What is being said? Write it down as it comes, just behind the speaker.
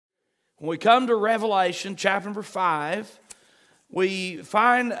When we come to Revelation chapter number 5, we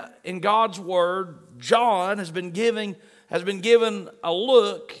find in God's Word, John has been given a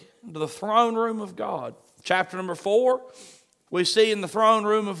look into the throne room of God. Chapter number 4, we see in the throne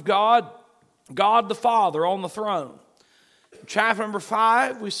room of God, God the Father on the throne. Chapter number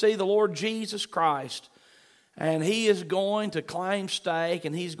 5, we see the Lord Jesus Christ. And He is going to claim stake,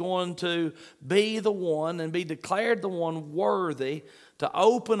 and He's going to be the one and be declared the one worthy to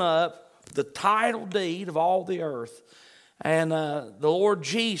open up the title deed of all the earth. And the Lord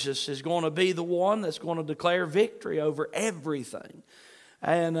Jesus is going to be the one that's going to declare victory over everything.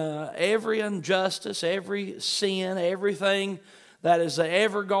 And every injustice, every sin, everything that has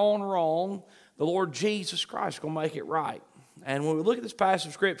ever gone wrong, the Lord Jesus Christ is going to make it right. And when we look at this passage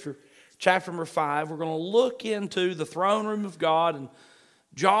of Scripture, chapter number 5, we're going to look into the throne room of God, and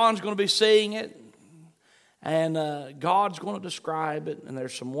John's going to be seeing it, and God's going to describe it, and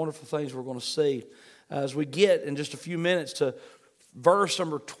there's some wonderful things we're going to see. As we get in just a few minutes to verse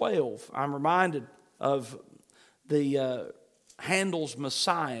number 12, I'm reminded of the Handel's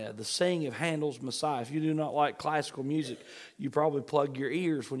Messiah, the singing of Handel's Messiah. If you do not like classical music, you probably plug your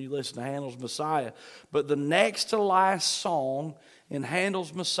ears when you listen to Handel's Messiah. But the next to last song in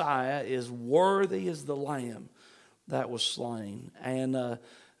Handel's Messiah is "Worthy is the Lamb that was slain." And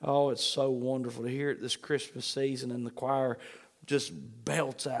it's so wonderful to hear it this Christmas season, and the choir just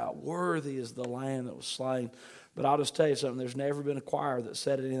belts out, "Worthy is the Lamb that was slain." But I'll just tell you something, there's never been a choir that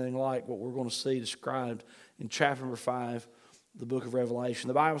said anything like what we're going to see described in chapter number 5, the book of Revelation.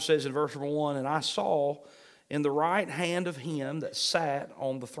 The Bible says in verse number 1, "And I saw in the right hand of him that sat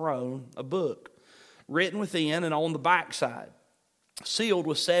on the throne a book, written within and on the backside, sealed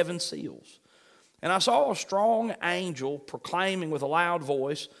with 7 seals. And I saw a strong angel proclaiming with a loud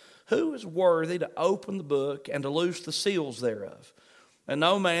voice, 'Who is worthy to open the book and to loose the seals thereof?' And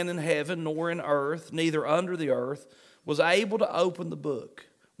no man in heaven nor in earth, neither under the earth, was able to open the book,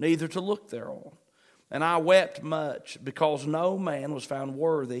 neither to look thereon. And I wept much, because no man was found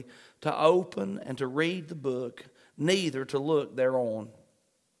worthy to open and to read the book, neither to look thereon.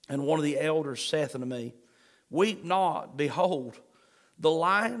 And one of the elders saith unto me, Weep not, behold, the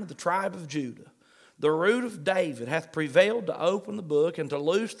Lion of the tribe of Judah, the root of David, hath prevailed to open the book and to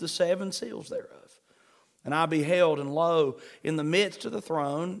loose the 7 seals thereof. And I beheld, and lo, in the midst of the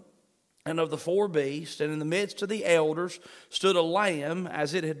throne and of the 4 beasts, and in the midst of the elders, stood a lamb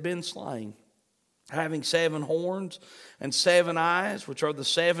as it had been slain, having 7 horns and 7 eyes, which are the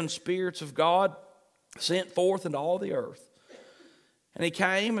 7 spirits of God sent forth into all the earth. And he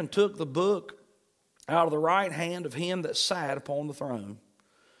came and took the book out of the right hand of him that sat upon the throne.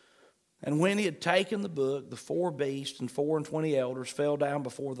 And when he had taken the book, the 4 beasts and 24 elders fell down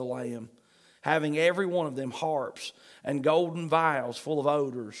before the Lamb, having every one of them harps and golden vials full of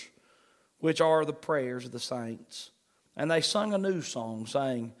odors, which are the prayers of the saints. And they sung a new song,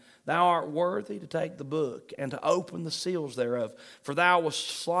 saying, Thou art worthy to take the book and to open the seals thereof. For thou wast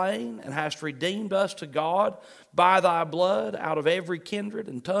slain and hast redeemed us to God by thy blood out of every kindred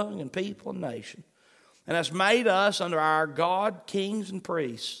and tongue and people and nation. And hast made us unto our God kings and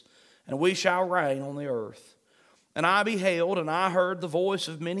priests, and we shall reign on the earth. And I beheld, and I heard the voice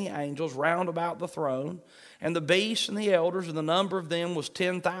of many angels round about the throne, and the beasts and the elders, and the number of them was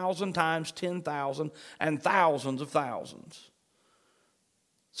 10,000 times 10,000, and thousands of thousands,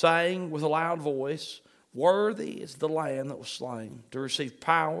 saying with a loud voice, Worthy is the Lamb that was slain to receive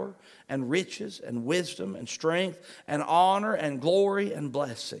power and riches and wisdom and strength and honor and glory and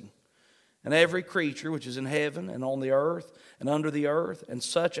blessing. And every creature which is in heaven and on the earth and under the earth, and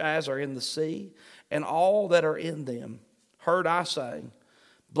such as are in the sea, and all that are in them, heard I saying,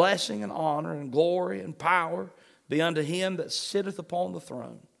 Blessing and honor and glory and power be unto him that sitteth upon the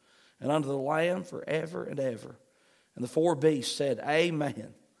throne, and unto the Lamb forever and ever. And the 4 beasts said,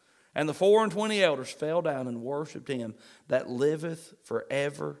 Amen. And the 24 elders fell down and worshipped him that liveth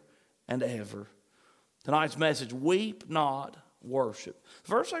forever and ever. Tonight's message, Weep not, worship. The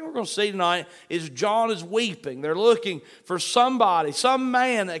first thing we're going to see tonight is John is weeping. They're looking for somebody, some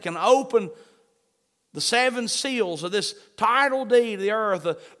man that can open the 7 seals of this title deed of the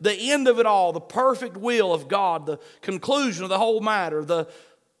earth, the end of it all, the perfect will of God, the conclusion of the whole matter, the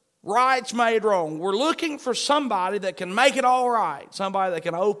rights made wrong. We're looking for somebody that can make it all right, somebody that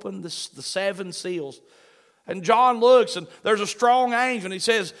can open the 7 seals. And John looks, and there's a strong angel, and he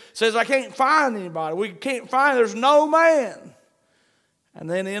says, I can't find anybody. We can't find, there's no man. And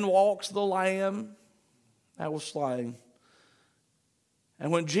then in walks the Lamb that was slain.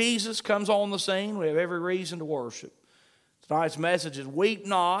 And when Jesus comes on the scene, we have every reason to worship. Tonight's message is Weep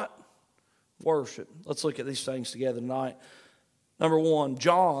not, worship. Let's look at these things together tonight. Number one,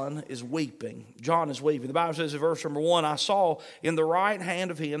 John is weeping. John is weeping. The Bible says in verse number 1, I saw in the right hand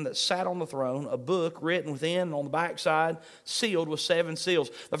of him that sat on the throne a book written within and on the backside, sealed with 7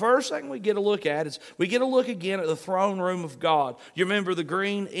 seals. The first thing we get a look at is we get a look again at the throne room of God. You remember the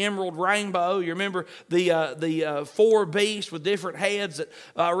green emerald rainbow. You remember the 4 beasts with different heads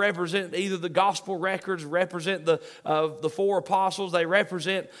that represent either the gospel records, represent the 4 apostles. They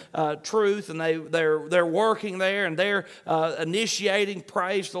represent truth, and they're working there, and they're initiating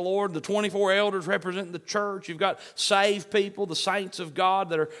praise to the Lord. The 24 elders represent the church. You've got saved people, the saints of God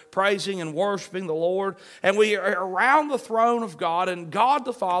that are praising and worshiping the Lord. And we are around the throne of God, and God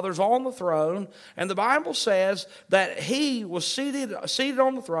the Father's on the throne. And the Bible says that He was seated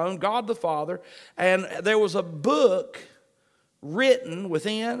on the throne, God the Father, and there was a book written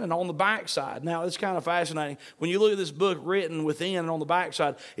within and on the backside. Now, it's kind of fascinating. When you look at this book written within and on the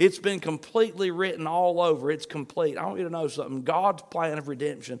backside, it's been completely written all over. It's complete. I want you to know something. God's plan of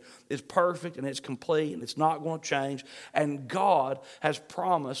redemption is perfect and it's complete and it's not going to change. And God has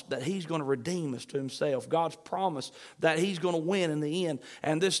promised that He's going to redeem us to Himself. God's promised that He's going to win in the end.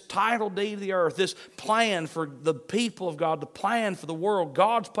 And this title deed of the earth, this plan for the people of God, the plan for the world,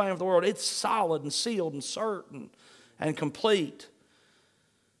 God's plan for the world, it's solid and sealed and certain and complete.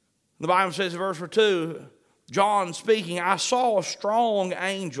 The Bible says in verse 2, John speaking, I saw a strong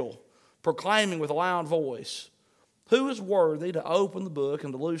angel proclaiming with a loud voice, who is worthy to open the book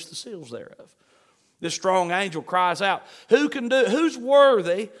and to loose the seals thereof? This strong angel cries out, who's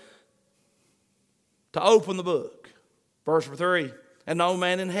worthy to open the book? Verse 3, and no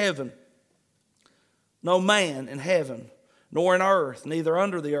man in heaven, nor in earth, neither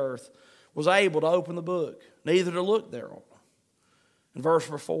under the earth, was able to open the book, neither to look thereon. In verse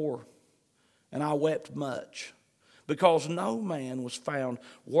 4, and I wept much, because no man was found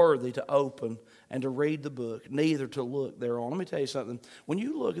worthy to open and to read the book, neither to look thereon. Let me tell you something. When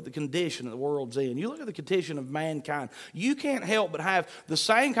you look at the condition that the world's in, you look at the condition of mankind, you can't help but have the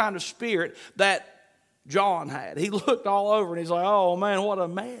same kind of spirit that John had. He looked all over and he's like, oh man, what a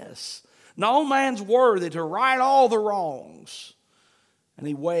mess. No man's worthy to right all the wrongs. And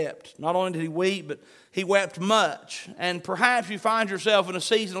he wept. Not only did he weep, but he wept much. And perhaps you find yourself in a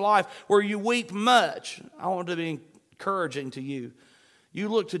season of life where you weep much. I want to be encouraging to you. You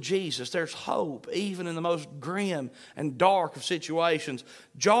look to Jesus. There's hope, even in the most grim and dark of situations.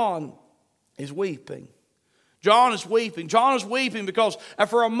 John is weeping. John is weeping. John is weeping because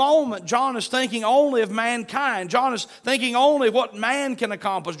for a moment, John is thinking only of mankind. John is thinking only of what man can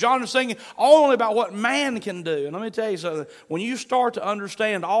accomplish. John is thinking only about what man can do. And let me tell you something. When you start to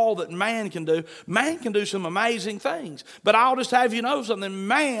understand all that man can do some amazing things. But I'll just have you know something.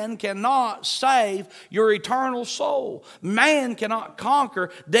 Man cannot save your eternal soul. Man cannot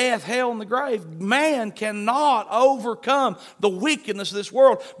conquer death, hell, and the grave. Man cannot overcome the wickedness of this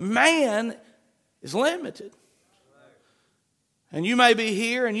world. Man is limited. And you may be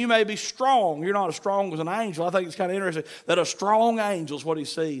here and you may be strong. You're not as strong as an angel. I think it's kind of interesting that a strong angel is what he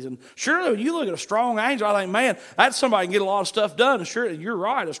sees. And surely when you look at a strong angel, I think, man, that's somebody can get a lot of stuff done. And surely you're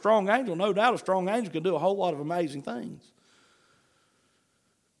right, a strong angel, no doubt a strong angel can do a whole lot of amazing things.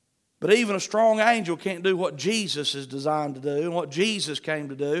 But even a strong angel can't do what Jesus is designed to do and what Jesus came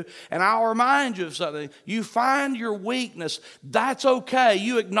to do. And I'll remind you of something. You find your weakness, that's okay.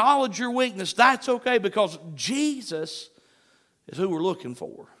 You acknowledge your weakness, that's okay, because Jesus is who we're looking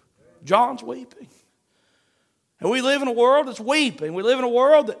for. John's weeping. And we live in a world that's weeping. We live in a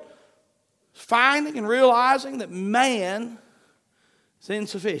world that's finding and realizing that man is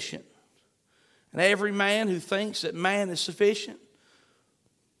insufficient. And every man who thinks that man is sufficient,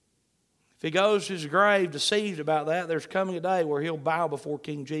 if he goes to his grave deceived about that, there's coming a day where he'll bow before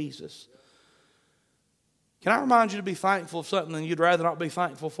King Jesus. Can I remind you to be thankful for something you'd rather not be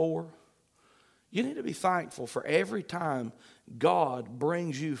thankful for? You need to be thankful for every time God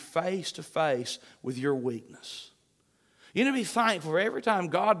brings you face to face with your weakness. You need to be thankful for every time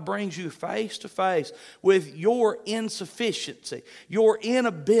God brings you face to face with your insufficiency, your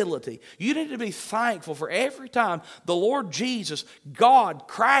inability. You need to be thankful for every time the Lord Jesus, God,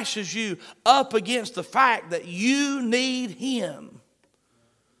 crashes you up against the fact that you need Him.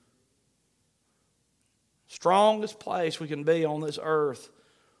 Strongest place we can be on this earth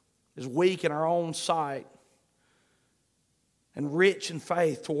is weak in our own sight and rich in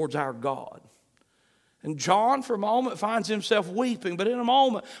faith towards our God. And John, for a moment, finds himself weeping. But in a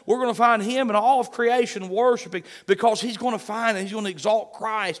moment, we're going to find him and all of creation worshiping, because he's going to find and he's going to exalt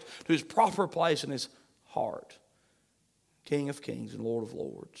Christ to His proper place in his heart. King of kings and Lord of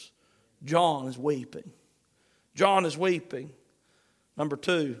lords. John is weeping. John is weeping. Number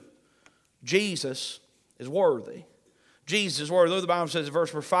 2, Jesus is worthy. Jesus' word. Look, the Bible says in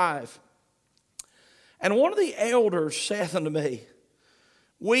verse number 5. And one of the elders saith unto me,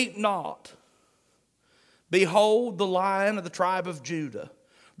 Weep not. Behold, the Lion of the tribe of Judah,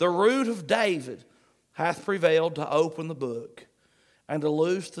 the root of David, hath prevailed to open the book and to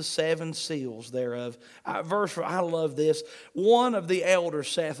loose the 7 seals thereof. Verse 4, I love this. One of the elders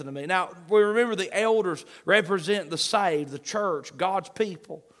saith unto me. Now, we remember the elders represent the saved, the church, God's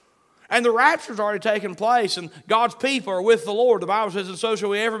people. And the rapture's already taken place, and God's people are with the Lord. The Bible says, and so shall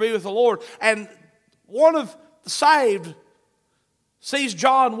we ever be with the Lord. And one of the saved sees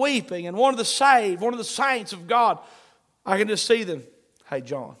John weeping, and one of the saved, one of the saints of God, I can just see them. Hey,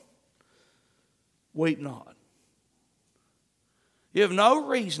 John, weep not. You have no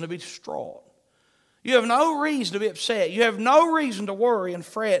reason to be distraught. You have no reason to be upset. You have no reason to worry and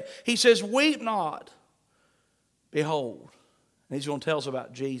fret. He says, weep not. Behold. And he's going to tell us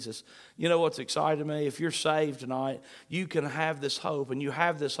about Jesus. You know what's exciting me? If you're saved tonight, you can have this hope, and you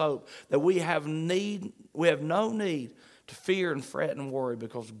have this hope that we have no need to fear and fret and worry,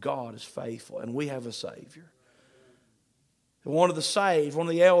 because God is faithful and we have a Savior. And one of the saved, one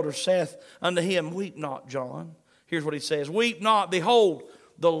of the elders saith unto him, Weep not, John. Here's what he says, Weep not, behold,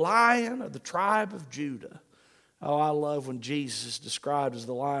 the Lion of the tribe of Judah. Oh, I love when Jesus is described as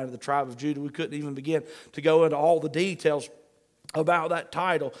the Lion of the tribe of Judah. We couldn't even begin to go into all the details about that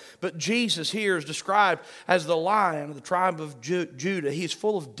title. But Jesus here is described as the Lion of the tribe of Judah. He's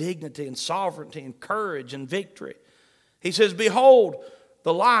full of dignity and sovereignty and courage and victory. He says, Behold,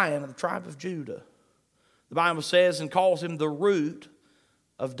 the Lion of the tribe of Judah. The Bible says and calls him the root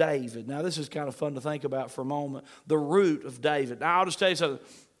of David. Now, this is kind of fun to think about for a moment. The root of David. Now, I'll just tell you something.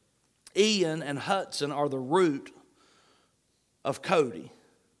 Ian and Hudson are the root of Cody.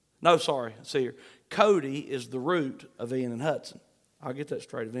 No, sorry. See here. Cody is the root of Ian and Hudson. I'll get that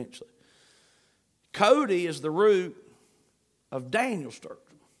straight eventually. Cody is the root of Daniel Sturgill.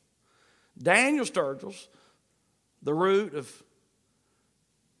 Daniel Sturgill's the root of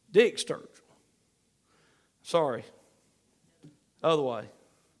Dick Sturgill. Sorry. Other way.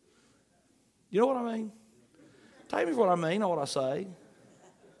 You know what I mean? Take me for what I mean, not what I say.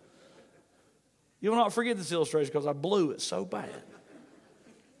 You will not forget this illustration because I blew it so bad.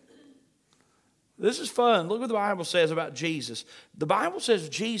 This is fun. Look what the Bible says about Jesus. The Bible says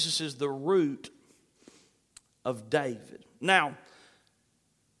Jesus is the root of David. Now,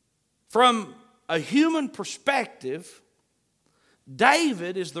 from a human perspective,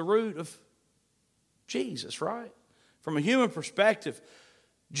 David is the root of Jesus, right? From a human perspective,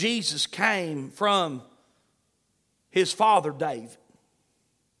 Jesus came from his father David.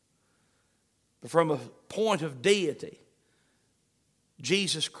 But from a point of deity,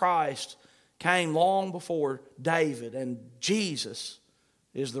 Jesus Christ came long before David, and Jesus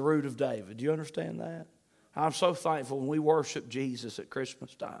is the root of David. Do you understand that? I'm so thankful when we worship Jesus at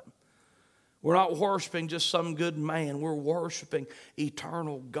Christmas time. We're not worshiping just some good man. We're worshiping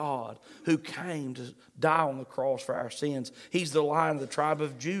eternal God who came to die on the cross for our sins. He's the Lion of the tribe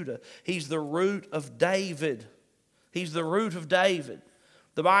of Judah. He's the root of David. He's the root of David.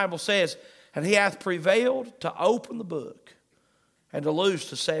 The Bible says, and he hath prevailed to open the book and to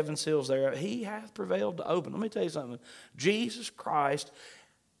loose the 7 seals thereof. He hath prevailed to open. Let me tell you something. Jesus Christ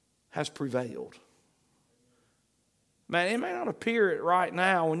has prevailed. Man, it may not appear it right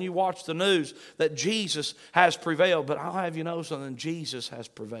now when you watch the news that Jesus has prevailed, but I'll have you know something, Jesus has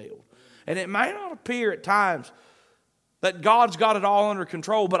prevailed. And it may not appear at times that God's got it all under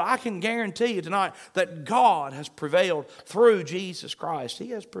control, but I can guarantee you tonight that God has prevailed through Jesus Christ.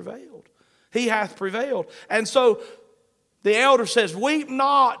 He has prevailed. He hath prevailed. And so the elder says, Weep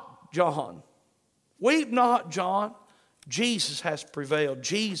not, John. Weep not, John. Jesus has prevailed.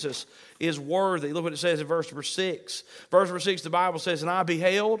 Jesus is worthy. Look what it says in verse number 6. Verse number 6, the Bible says, And I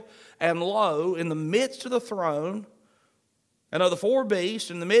beheld, and lo, in the midst of the throne, and of the 4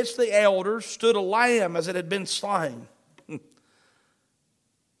 beasts, in the midst of the elders, stood a lamb as it had been slain.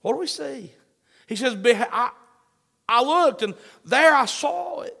 What do we see? He says, I looked, and there I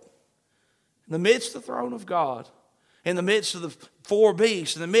saw it. In the midst of the throne of God, in the midst of the 4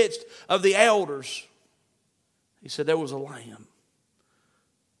 beasts, in the midst of the elders, he said there was a lamb.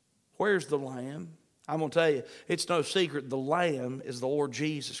 Where's the lamb? I'm going to tell you, it's no secret. The lamb is the Lord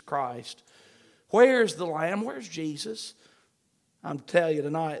Jesus Christ. Where's the lamb? Where's Jesus? I'm telling you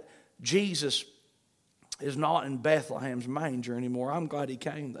tonight, Jesus is not in Bethlehem's manger anymore. I'm glad he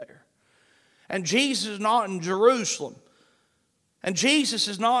came there. And Jesus is not in Jerusalem. And Jesus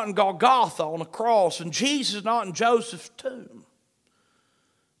is not in Golgotha on a cross. And Jesus is not in Joseph's tomb.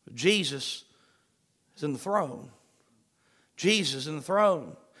 But Jesus is in the throne. Jesus is in the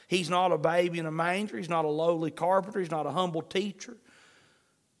throne. He's not a baby in a manger. He's not a lowly carpenter. He's not a humble teacher.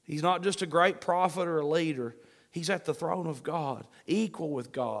 He's not just a great prophet or a leader. He's at the throne of God, equal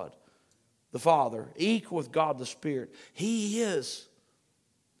with God the Father, equal with God the Spirit. He is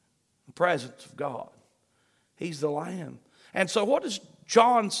the presence of God. He's the Lamb. And so what does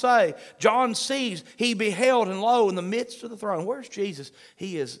John say? John sees, he beheld, and lo, in the midst of the throne. Where's Jesus?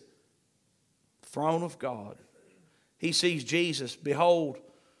 He is the throne of God. He sees Jesus, behold,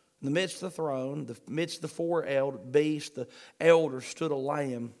 in the midst of the throne, the midst of the four beasts, the elders stood a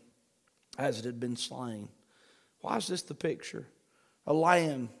lamb as it had been slain. Why is this the picture? A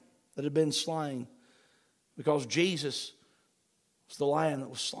lamb that had been slain. Because Jesus was the lamb that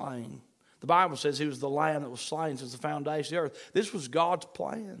was slain. The Bible says he was the lamb that was slain since the foundation of the earth. This was God's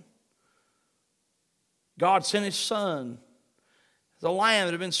plan. God sent his son, the lamb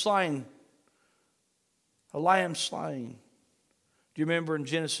that had been slain. A lamb slain. Do you remember in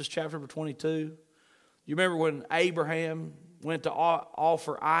Genesis chapter 22? You remember when Abraham went to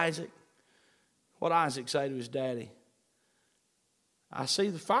offer Isaac? What did Isaac say to his daddy? I see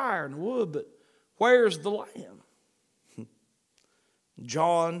the fire and the wood, but where's the lamb?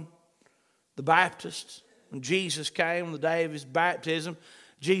 John the Baptist, when Jesus came on the day of his baptism,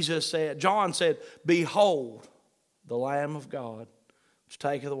 John said, behold, the Lamb of God, which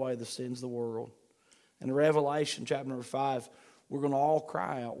taketh away the sins of the world. In Revelation chapter number 5, we're going to all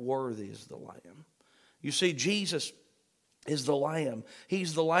cry out, worthy is the Lamb. You see, Jesus is the Lamb.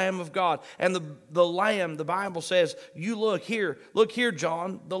 He's the Lamb of God. And the Lamb, the Bible says, you look here,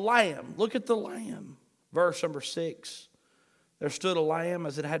 John, the Lamb. Look at the Lamb. Verse number 6. There stood a lamb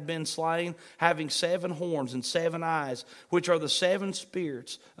as it had been slain, having 7 horns and 7 eyes, which are the 7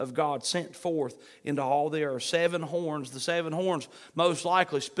 spirits of God sent forth into all the earth. 7 horns. The 7 horns most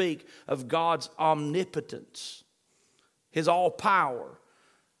likely speak of God's omnipotence, his all power.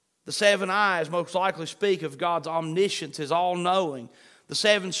 The 7 eyes most likely speak of God's omniscience, his all-knowing. The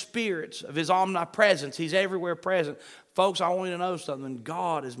 7 spirits of his omnipresence, he's everywhere present. Folks, I want you to know something.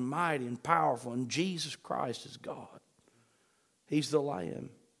 God is mighty and powerful, and Jesus Christ is God. He's the Lamb. And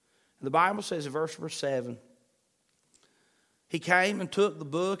the Bible says in verse number 7, he came and took the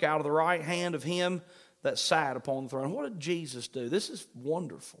book out of the right hand of him that sat upon the throne. What did Jesus do? This is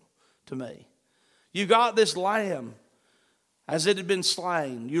wonderful to me. You got this lamb as it had been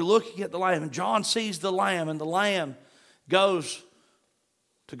slain. You're looking at the lamb, and John sees the lamb, and the lamb goes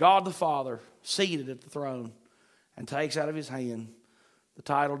to God the Father, seated at the throne, and takes out of his hand the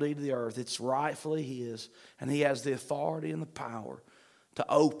title deed of the earth. It's rightfully his, and he has the authority and the power to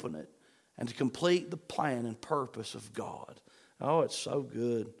open it and to complete the plan and purpose of God. Oh, it's so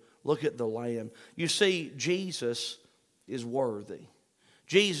good. Look at the Lamb. You see, Jesus is worthy.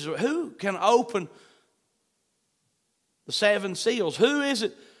 Jesus, who can open the 7 seals? Who is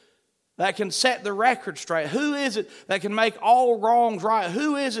it that can set the record straight? Who is it that can make all wrongs right?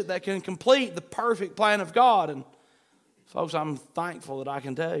 Who is it that can complete the perfect plan of God? And folks, I'm thankful that I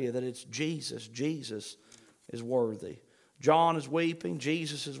can tell you that it's Jesus. Jesus is worthy. John is weeping.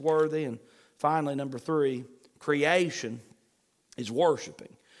 Jesus is worthy. And finally, number 3, creation is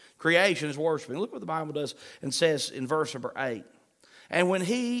worshiping. Creation is worshiping. Look what the Bible does and says in verse number 8. And when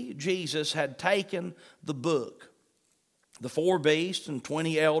he, Jesus, had taken the book, the 4 beasts and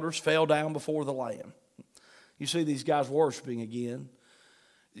 20 elders fell down before the Lamb. You see these guys worshiping again.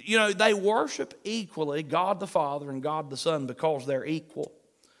 You know, they worship equally God the Father and God the Son because they're equal.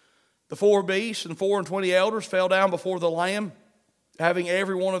 The 4 beasts and 24 elders fell down before the Lamb, having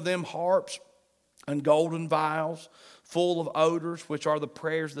every one of them harps and golden vials full of odors, which are the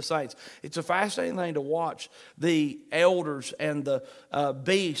prayers of the saints. It's a fascinating thing to watch the elders and the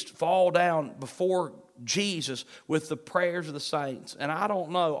beast fall down before Jesus with the prayers of the saints. And I don't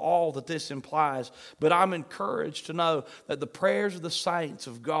know all that this implies, but I'm encouraged to know that the prayers of the saints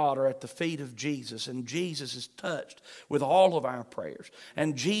of God are at the feet of Jesus, and Jesus is touched with all of our prayers,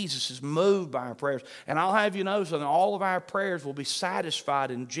 and Jesus is moved by our prayers. And I'll have you know something, all of our prayers will be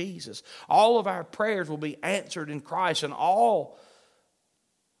satisfied in Jesus. All of our prayers will be answered in Christ, and all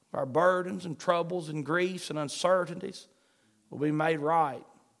of our burdens and troubles and griefs and uncertainties will be made right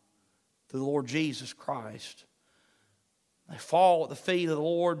through the Lord Jesus Christ. They fall at the feet of the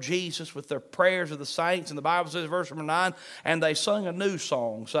Lord Jesus with their prayers of the saints. And the Bible says, verse number 9, and they sung a new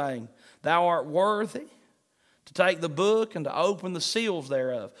song, saying, Thou art worthy to take the book and to open the seals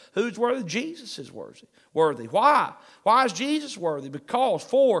thereof. Who's worthy? Jesus is worthy. Why? Why is Jesus worthy? Because,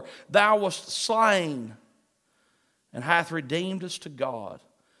 for thou wast slain and hath redeemed us to God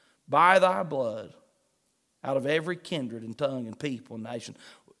by thy blood out of every kindred and tongue and people and nation.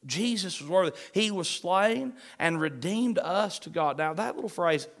 Jesus was worthy. He was slain and redeemed us to God. Now, that little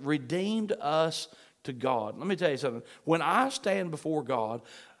phrase, redeemed us to God. Let me tell you something. When I stand before God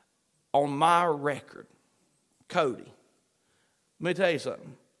on my record, Cody, let me tell you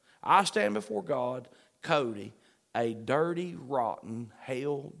something. I stand before God, Cody, a dirty, rotten,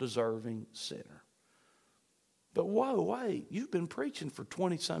 hell-deserving sinner. But whoa, wait, you've been preaching for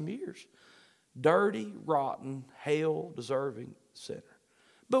 20-some years. Dirty, rotten, hell-deserving sinner.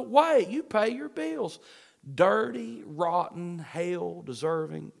 But wait, you pay your bills. Dirty, rotten,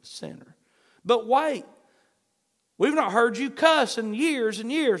 hell-deserving sinner. But wait, we've not heard you cuss in years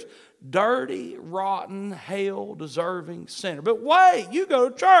and years. Dirty, rotten, hell-deserving sinner. But wait, you go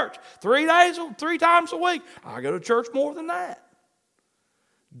to church 3 times a week. I go to church more than that.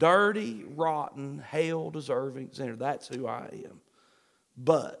 Dirty, rotten, hell-deserving sinner. That's who I am.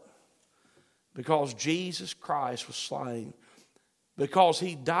 But because Jesus Christ was slain, because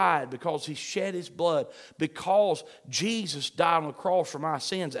He died, because He shed His blood, because Jesus died on the cross for my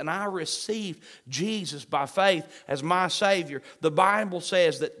sins, and I received Jesus by faith as my Savior, the Bible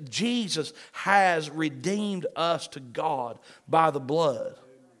says that Jesus has redeemed us to God by the blood.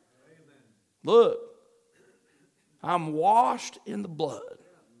 Look, I'm washed in the blood.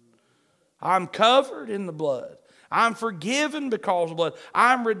 I'm covered in the blood. I'm forgiven because of blood.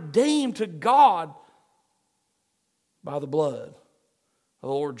 I'm redeemed to God by the blood. The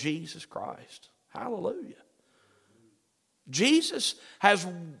Lord Jesus Christ. Hallelujah. Jesus has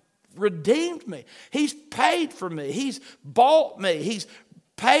redeemed me. He's paid for me. He's bought me. He's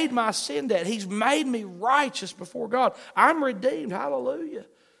paid my sin debt. He's made me righteous before God. I'm redeemed. Hallelujah.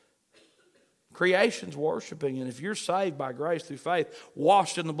 Creation's worshiping, and if you're saved by grace through faith,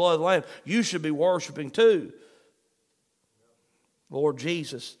 washed in the blood of the Lamb, you should be worshiping too. Lord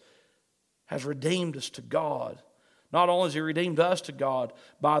Jesus has redeemed us to God. Not only has He redeemed us to God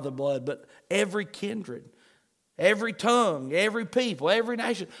by the blood, but every kindred, every tongue, every people, every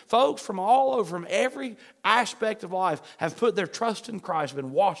nation, folks from all over, from every aspect of life have put their trust in Christ,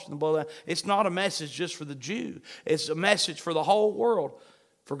 been washed in the blood. It's not a message just for the Jew. It's a message for the whole world.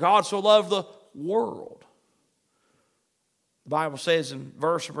 For God so loved the world. The Bible says in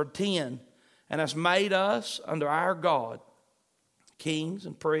verse number 10, and has made us unto our God kings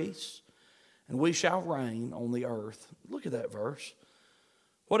and priests, and we shall reign on the earth. Look at that verse.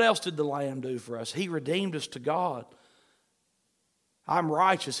 What else did the Lamb do for us? He redeemed us to God. I'm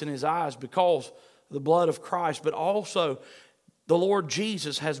righteous in His eyes because of the blood of Christ, but also the Lord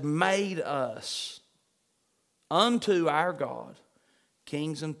Jesus has made us unto our God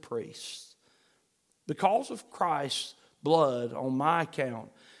kings and priests. Because of Christ's blood on my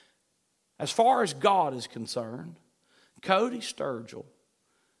account, as far as God is concerned, Cody Sturgill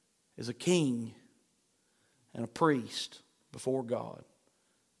is a king and a priest before God.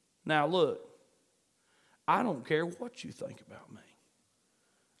 Now look, I don't care what you think about me.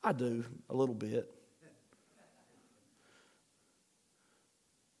 I do a little bit.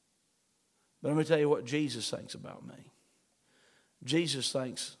 But let me tell you what Jesus thinks about me. Jesus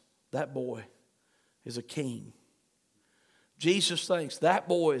thinks that boy is a king. Jesus thinks that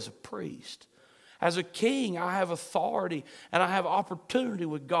boy is a priest. As a king, I have authority and I have opportunity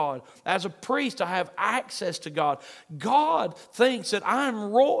with God. As a priest, I have access to God. God thinks that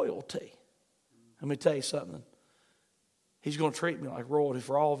I'm royalty. Let me tell you something. He's going to treat me like royalty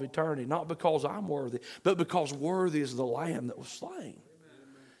for all of eternity. Not because I'm worthy, but because worthy is the Lamb that was slain.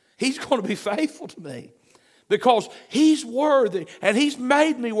 He's going to be faithful to me. Because He's worthy and He's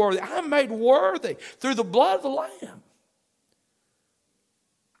made me worthy. I'm made worthy through the blood of the Lamb.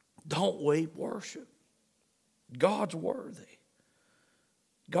 Don't we worship? God's worthy.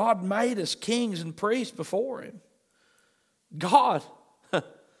 God made us kings and priests before Him. God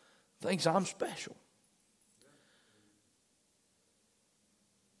thinks I'm special.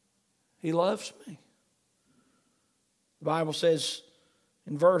 He loves me. The Bible says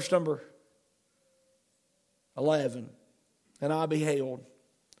in verse number 11, and I beheld,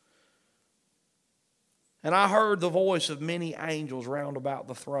 and I heard the voice of many angels round about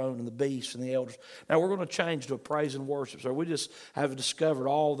the throne and the beasts and the elders. Now we're going to change to a praise and worship. So we just have discovered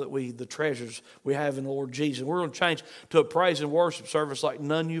all that the treasures we have in the Lord Jesus. We're going to change to a praise and worship service like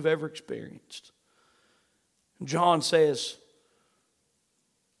none you've ever experienced. John says,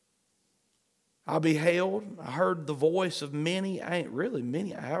 I beheld, I heard the voice of many, really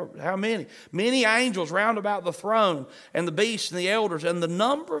many, how many? Many angels round about the throne and the beasts and the elders, and the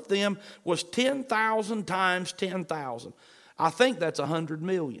number of them was 10,000 times 10,000. I think that's 100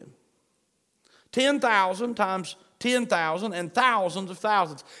 million. 10,000 times 10,000 and thousands of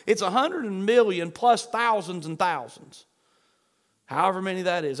thousands. It's 100 million plus thousands and thousands. However many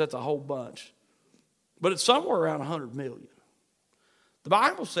that is, that's a whole bunch. But it's somewhere around 100 million. The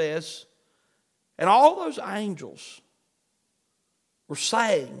Bible says, and all those angels were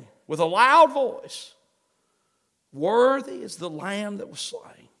saying with a loud voice, worthy is the Lamb that was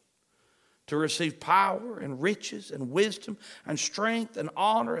slain to receive power and riches and wisdom and strength and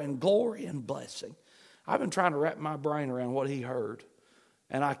honor and glory and blessing. I've been trying to wrap my brain around what he heard,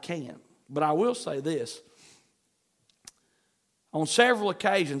 and I can't. But I will say this. On several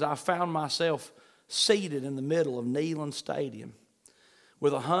occasions, I found myself seated in the middle of Neyland Stadium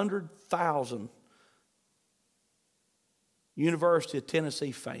with 100,000 University of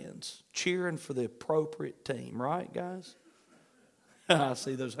Tennessee fans cheering for the appropriate team. Right, guys? I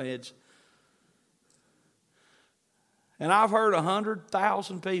see those heads. And I've heard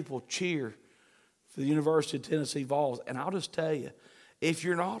 100,000 people cheer for the University of Tennessee Vols. And I'll just tell you, if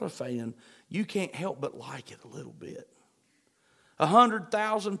you're not a fan, you can't help but like it a little bit.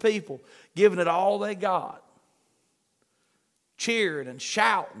 100,000 people giving it all they got. Cheering and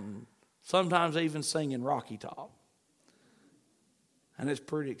shouting, sometimes even singing Rocky Top. And it's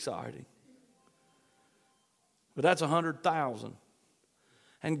pretty exciting. But that's 100,000.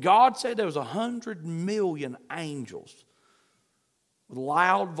 And God said there was 100 million angels with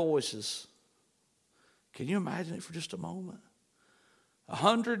loud voices. Can you imagine it for just a moment?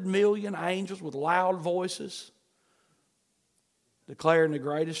 100 million angels with loud voices declaring the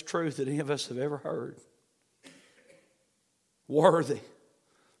greatest truth that any of us have ever heard. Worthy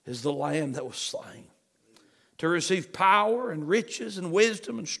is the Lamb that was slain to receive power and riches and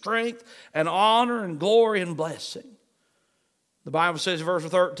wisdom and strength and honor and glory and blessing. The Bible says in verse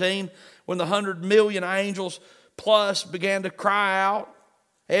 13, when the 100 million angels plus began to cry out,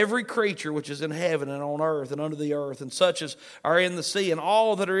 every creature which is in heaven and on earth and under the earth and such as are in the sea and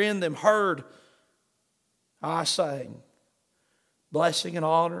all that are in them heard I saying, blessing and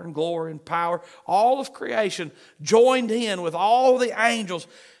honor and glory and power. All of creation joined in with all the angels,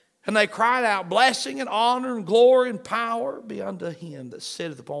 and they cried out, blessing and honor and glory and power be unto him that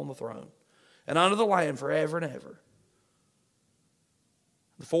sitteth upon the throne, and unto the Lamb forever and ever.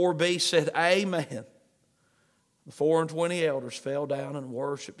 The four beasts said, Amen. The 24 elders fell down and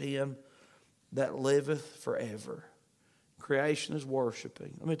worshipped him that liveth forever. Creation is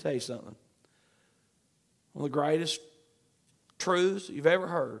worshiping. Let me tell you something. One of the greatest truths you've ever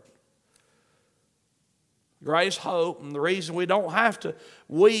heard. The greatest hope, and the reason we don't have to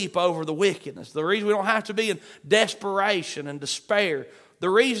weep over the wickedness, the reason we don't have to be in desperation and despair, the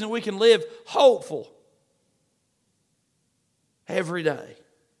reason we can live hopeful every day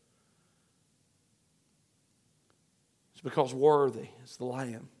is because worthy is the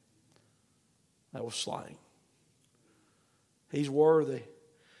Lamb that was slain. He's worthy.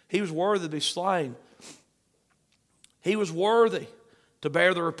 He was worthy to be slain. He was worthy to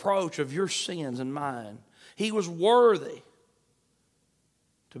bear the reproach of your sins and mine. He was worthy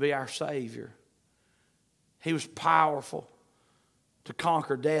to be our Savior. He was powerful to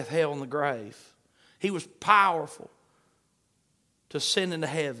conquer death, hell, and the grave. He was powerful to send into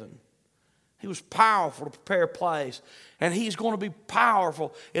heaven. He was powerful to prepare a place. And He's going to be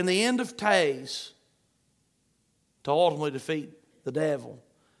powerful in the end of days to ultimately defeat the devil.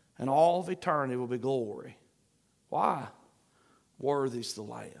 And all of eternity will be glory. Why? Worthy's the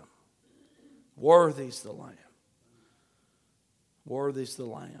Lamb. Worthy's the Lamb. Worthy's the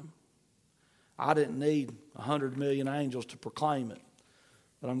Lamb. I didn't need 100 million angels to proclaim it,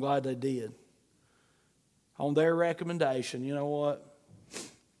 but I'm glad they did. On their recommendation, you know what?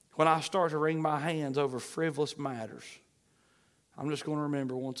 When I start to wring my hands over frivolous matters, I'm just going to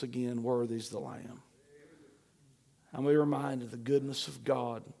remember once again, worthy's the Lamb. I'm going to be reminded of the goodness of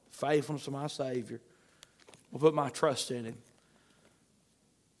God, faithfulness of my Savior. I'll put my trust in Him.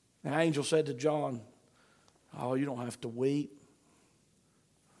 The angel said to John, oh, you don't have to weep.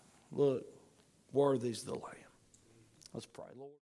 Look, worthy's the Lamb. Let's pray, Lord.